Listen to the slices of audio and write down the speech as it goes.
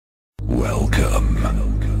Welcome.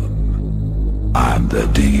 I'm the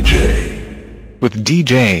DJ. With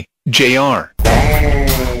DJ JR.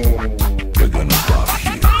 We're gonna stop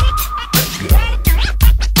here. Let's go.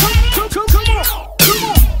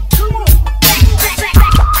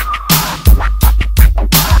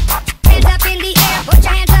 Hands up in the air, put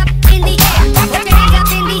your hands up in the air. Put your hands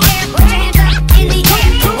up in the air, put your hands up in the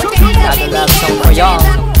air. Put your hands up in the air, put your hands up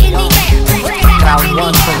in the air. Crowd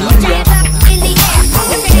one Familia.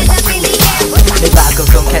 May bago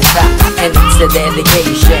kong kanta and it's a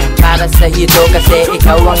dedication para sa'yo to kasi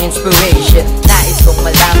ikaw ang inspiration. Nais kong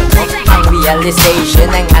malaman mo ang realization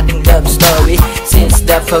ng ating love story since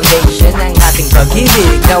the foundation ng ating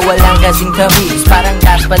pag-ibig na walang kasing tamis. Parang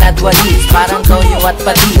gaspan at walis, parang toyo at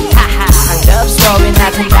patis. Haha, ang love story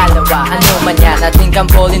natin dalawa. Ano man yan, ating I'm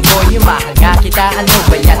falling for you. Mahal nga kita, ano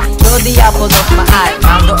ba yan? You're the apple of my eye,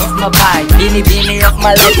 mango of my pie, bini-bini of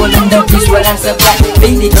my life. Walang the fish, walang supply.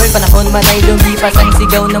 Baby girl, panahon man ay lumipas. Ang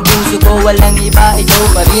sigaw ng puso ko, walang iba. Ikaw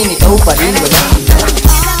pa rin, walang iba.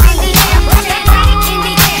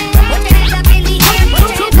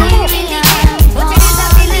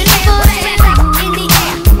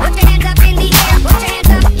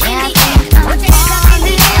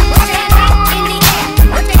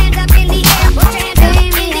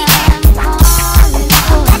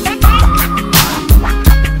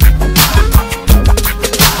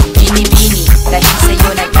 Bini-bini, dahil sa'yo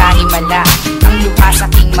nagkahimala ang luha sa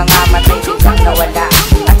aking mga matay biglang nawala.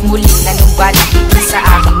 At muling nanumbalik sa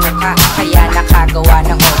aking mukha, kaya nakagawa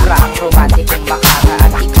ng obra ang romantikong makaka.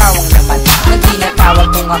 At ikaw ang naman nang tinatawag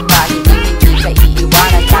kong akla. Hindi ka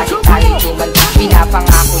iiwanan kahit tayo'y tuman.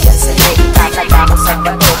 Pinapangako yan sa'yo, itataga ko sa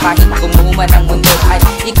bato. Kahit gumuman ang mundo ay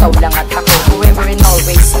ikaw lang at ako. Forever and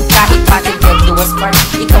always, kahit patin get to us part.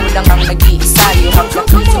 Ikaw lang ang nag-iisa, you have the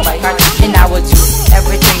key to my heart. And I would do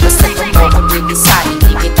everything basta kung mo kung bibisa.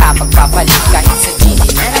 Hindi kita magpapalit kahit sa genie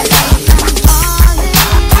na nalala.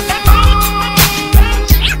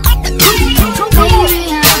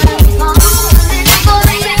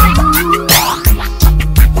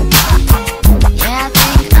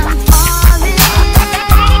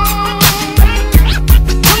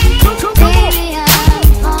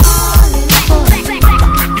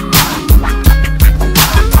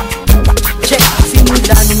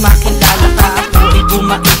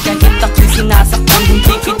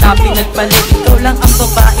 Pinagpalit, ikaw lang ang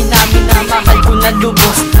babae namin na mahal ko na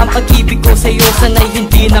lubos. Ang pag-ibig ko sa'yo sanay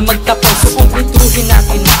hindi na magtapos. So kumpletuhin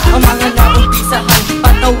natin ang mga naumpisahan.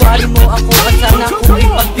 Patawarin mo ako at sana ako ay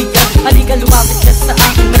pagbigyan. Halika lumapit ka sa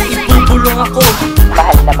akin, may ibubulong ako.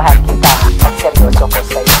 Mahal na mahal kita at seryoso ko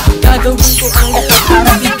sa'yo. Gagawin ko ang lahat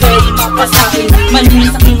para ikay mapasakin.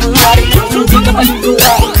 Malinis ang nangyari at hindi ka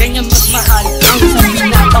maluluwa. Ganyan magmahal ang isang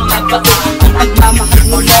pinapamagbato. Ang pagmamahal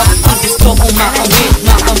mo lang ang gusto kong makamit.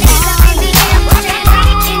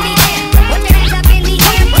 Put your hands up in the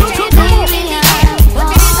air.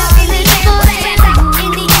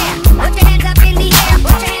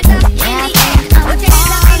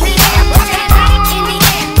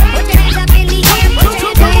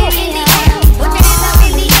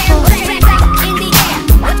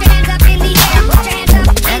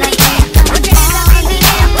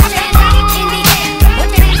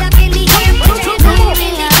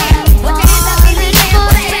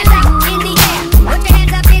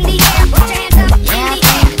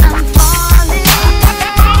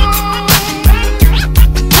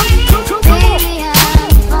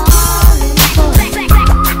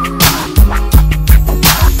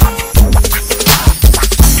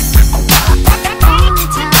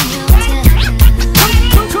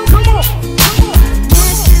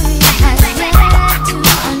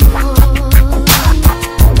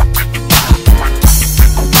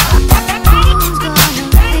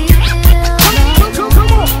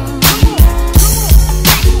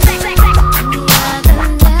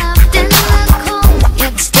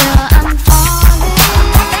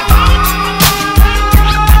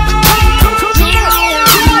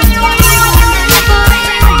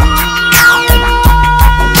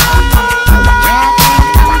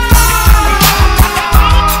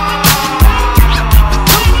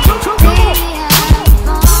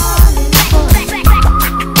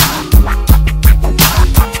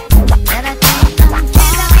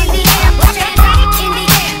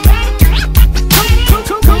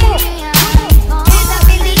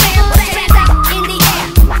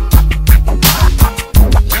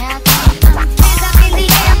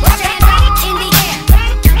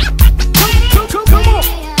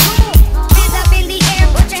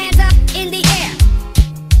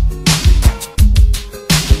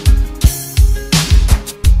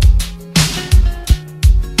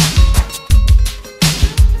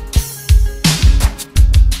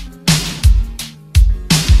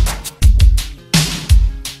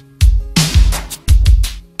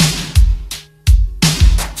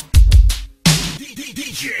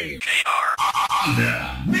 DJ JR.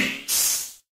 The